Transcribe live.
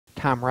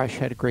Tom Rush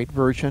had a great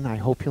version. I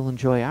hope you'll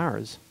enjoy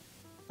ours.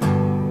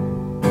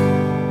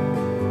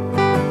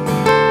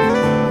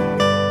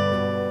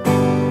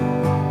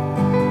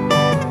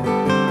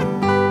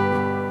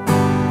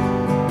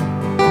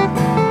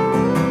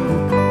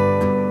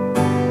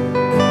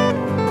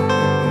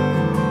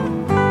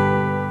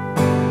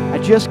 I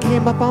just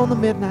came up on the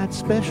midnight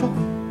special.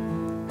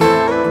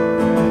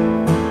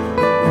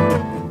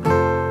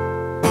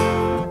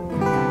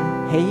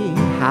 Hey,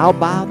 how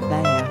about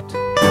that?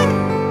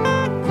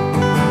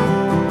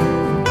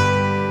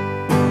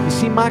 You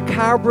see, my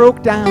car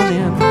broke down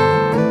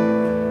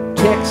in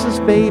Texas,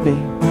 baby.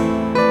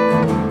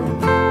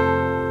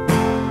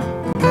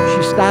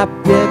 She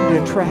stopped dead in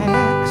her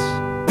tracks.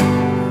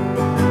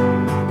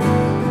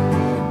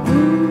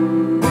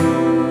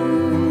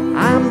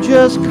 I'm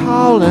just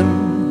calling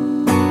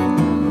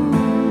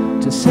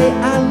to say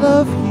I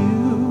love you.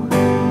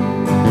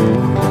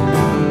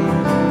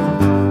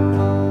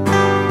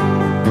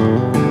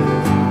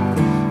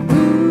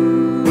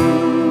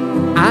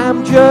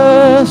 I'm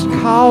just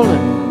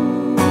calling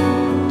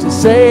to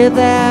say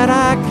that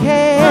I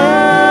care.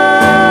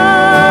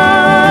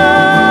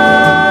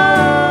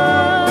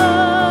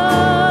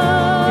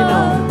 You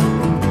know,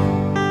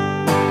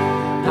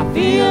 I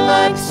feel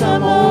like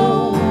some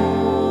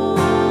old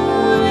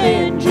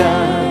engine,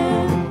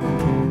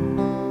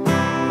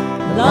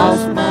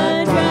 lost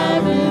my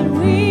driving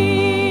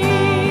wheel.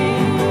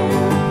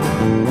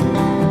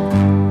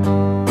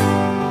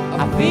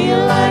 I feel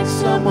like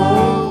some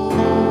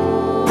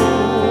old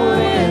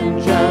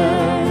engine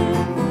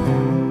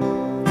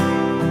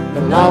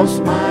that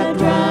lost my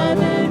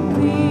driving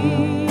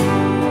wheel.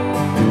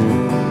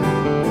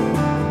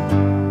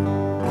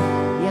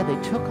 Yeah, they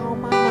took all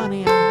my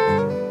money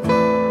on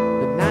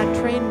the night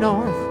train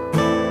north.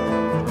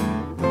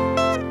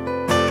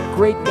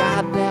 Great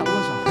God, that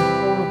was a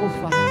horrible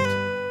fight.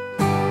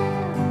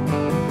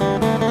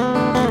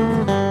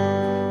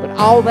 But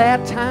all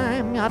that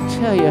time, I'll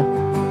tell you,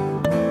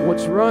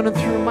 what's running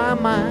through my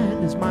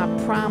mind is my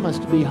promise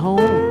to be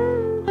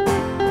home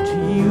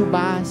to you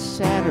by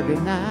Saturday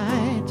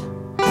night.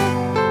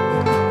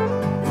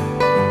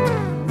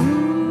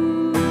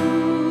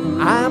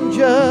 I'm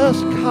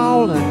just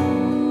calling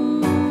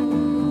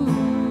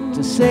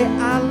to say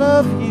I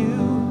love you.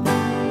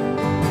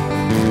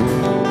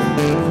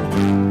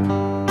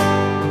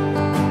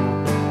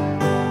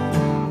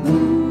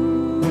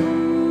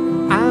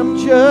 I'm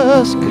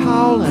just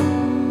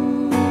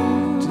calling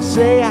to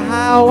say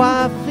how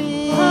I feel.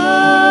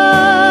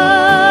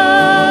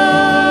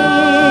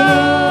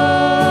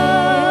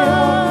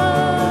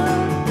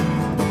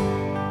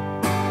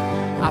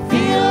 I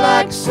feel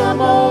like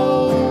some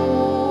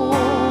old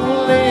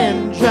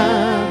engine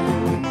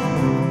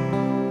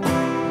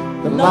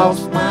that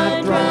lost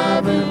my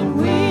driving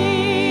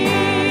wheel.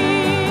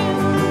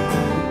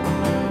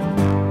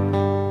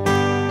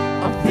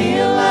 I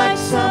feel like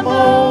some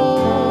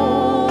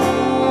old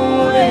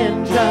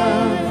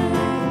engine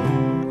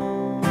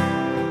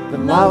that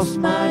lost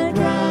my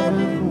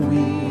driving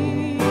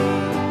wheel.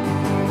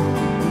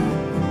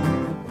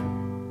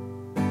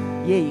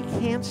 Yeah, you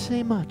can't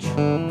say much.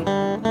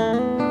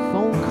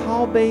 Phone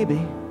call,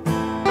 baby.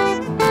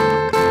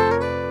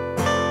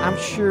 I'm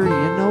sure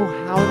you know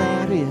how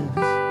that is.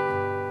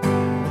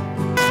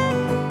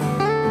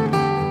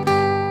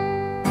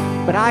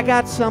 But I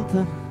got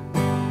something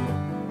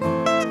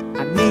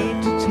I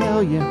need to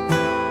tell you.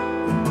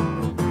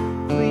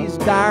 Please,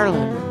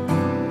 darling,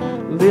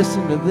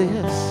 listen to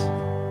this.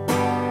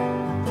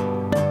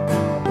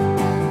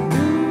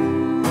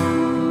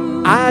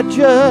 I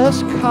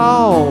just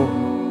called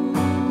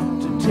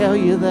to tell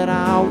you that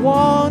I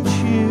want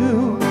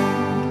you.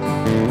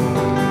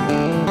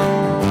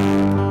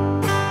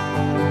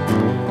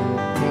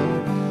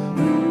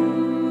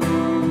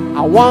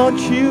 I want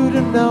you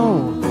to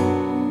know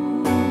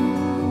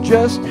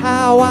just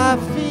how I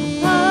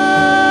feel.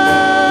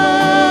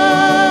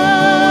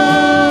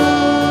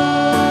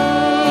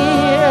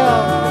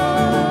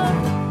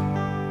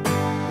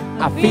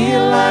 I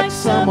feel like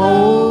some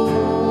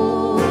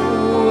old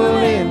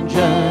engine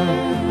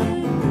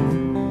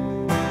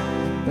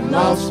that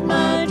lost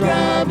my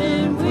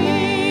driving wheel.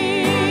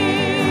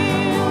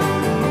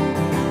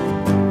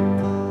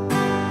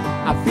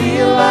 I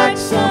feel like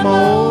some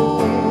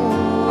old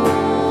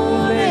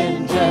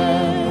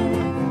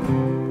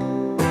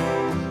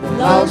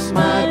lost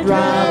my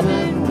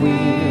driving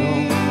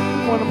wheel.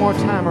 One more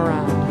time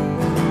around.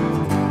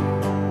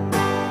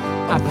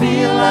 I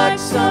feel like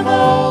some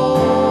old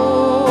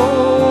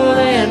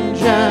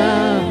engine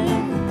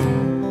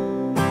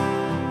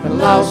that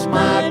lost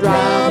my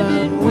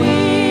driving wheel.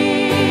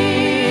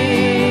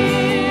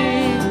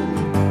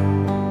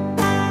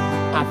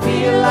 I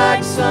feel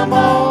like some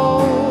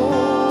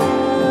old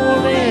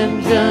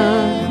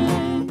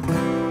engine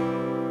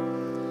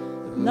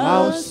that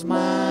lost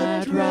my